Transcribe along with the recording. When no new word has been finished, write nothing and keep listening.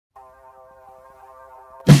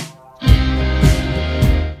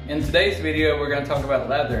In today's video, we're going to talk about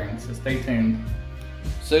lathering, so stay tuned.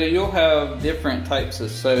 So you'll have different types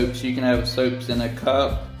of soaps. You can have soaps in a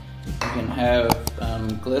cup. You can have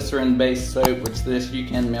glycerin-based soap, which this you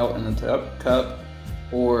can melt in the cup,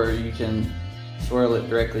 or you can swirl it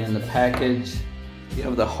directly in the package. You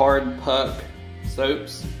have the hard puck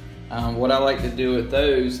soaps. What I like to do with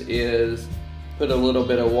those is put a little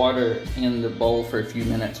bit of water in the bowl for a few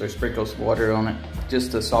minutes, or sprinkle some water on it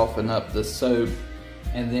just to soften up the soap.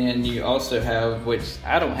 And then you also have, which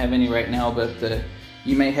I don't have any right now, but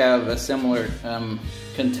you may have a similar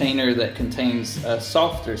container that contains a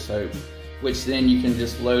softer soap, which then you can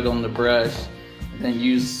just load on the brush and then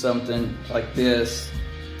use something like this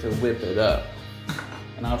to whip it up.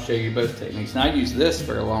 And I'll show you both techniques. Now I use this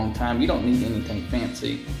for a long time. You don't need anything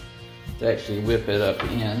fancy to actually whip it up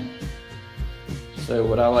in. So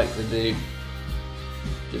what I like to do,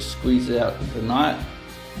 just squeeze it out the knot,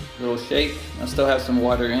 little shake. I still have some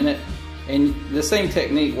water in it. And the same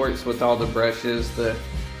technique works with all the brushes, the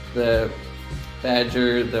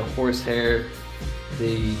badger, the horsehair,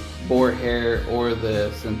 the boar hair, or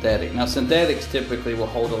the synthetic. Now synthetics typically will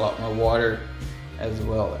hold a lot more water as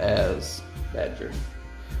well as badger.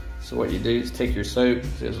 So what you do is take your soap,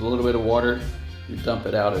 there's a little bit of water, you dump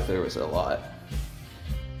it out if there was a lot.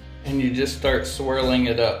 And you just start swirling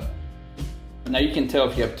it up. Now you can tell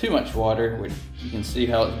if you have too much water, which you can see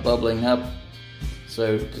how it's bubbling up.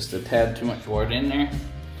 So just a tad too much water in there.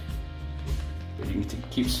 But you can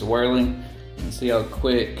keep swirling and see how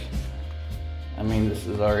quick. I mean, this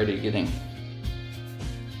is already getting,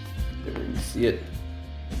 there you can see it.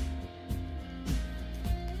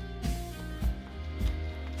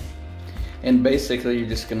 And basically you're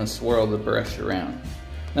just gonna swirl the brush around.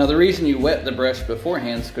 Now the reason you wet the brush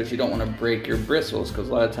beforehand is because you don't want to break your bristles, because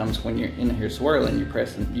a lot of times when you're in here swirling, you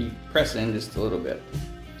press in just a little bit.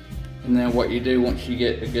 And then what you do once you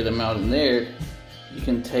get a good amount in there, you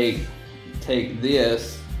can take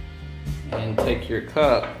this and take your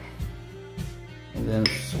cup and then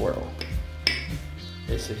swirl.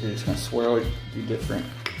 Basically you're just going to swirl, do different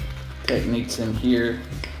techniques in here.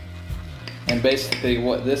 And basically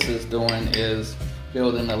what this is doing is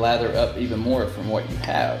building the lather up even more from what you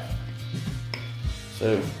have.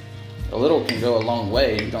 So a little can go a long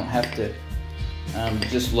way. You don't have to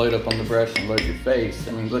just load up on the brush and load your face.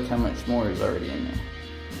 I mean, look how much more is already in there.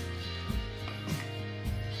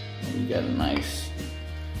 And you got a nice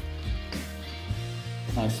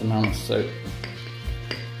amount of soap.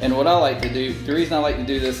 And what I like to do, the reason I like to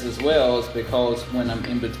do this as well is because when I'm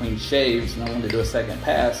in between shaves and I want to do a second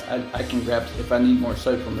pass, I can grab, if I need more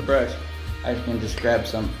soap on the brush, I can just grab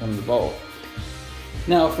some from the bowl.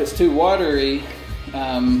 Now if it's too watery,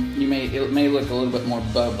 it may look a little bit more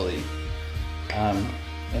bubbly.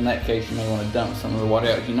 In that case you may want to dump some of the water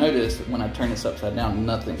out. If you notice that when I turn this upside down,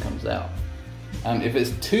 nothing comes out. If it's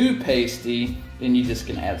too pasty, then you're just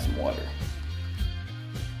going to add some water.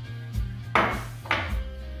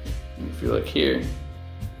 And if you look here,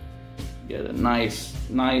 you get a nice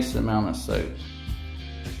amount of soap.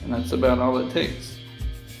 And that's about all it takes.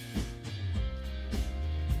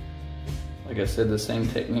 Like I said, the same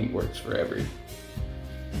technique works for every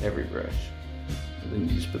brush. And then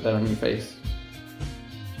you just put that on your face.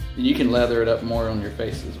 And you can lather it up more on your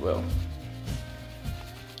face as well.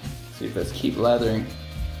 See, if I keep lathering,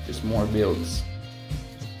 just more builds.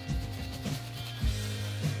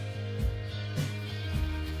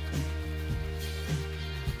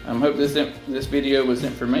 I hope this video was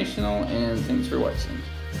informational, and thanks for watching.